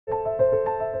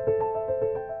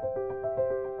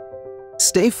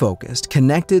Stay focused,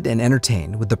 connected, and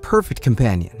entertained with the perfect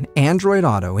companion, Android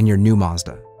Auto, in your new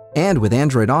Mazda. And with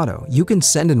Android Auto, you can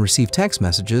send and receive text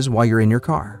messages while you're in your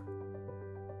car.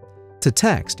 To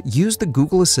text, use the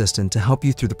Google Assistant to help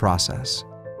you through the process.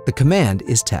 The command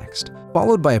is text,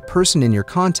 followed by a person in your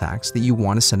contacts that you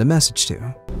want to send a message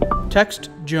to. Text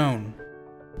Joan.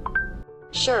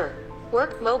 Sure.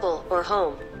 Work mobile or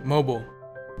home? Mobile.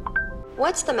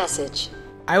 What's the message?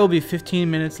 I will be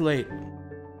 15 minutes late.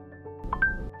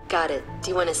 Got it. Do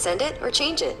you want to send it or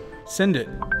change it? Send it.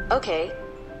 Okay.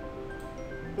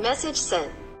 Message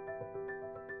sent.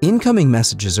 Incoming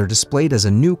messages are displayed as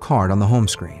a new card on the home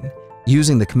screen.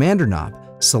 Using the commander knob,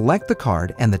 select the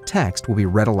card and the text will be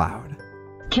read aloud.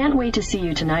 Can't wait to see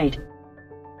you tonight.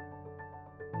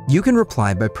 You can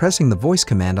reply by pressing the voice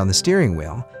command on the steering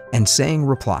wheel and saying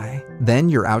reply, then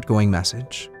your outgoing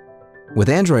message. With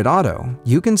Android Auto,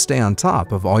 you can stay on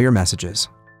top of all your messages.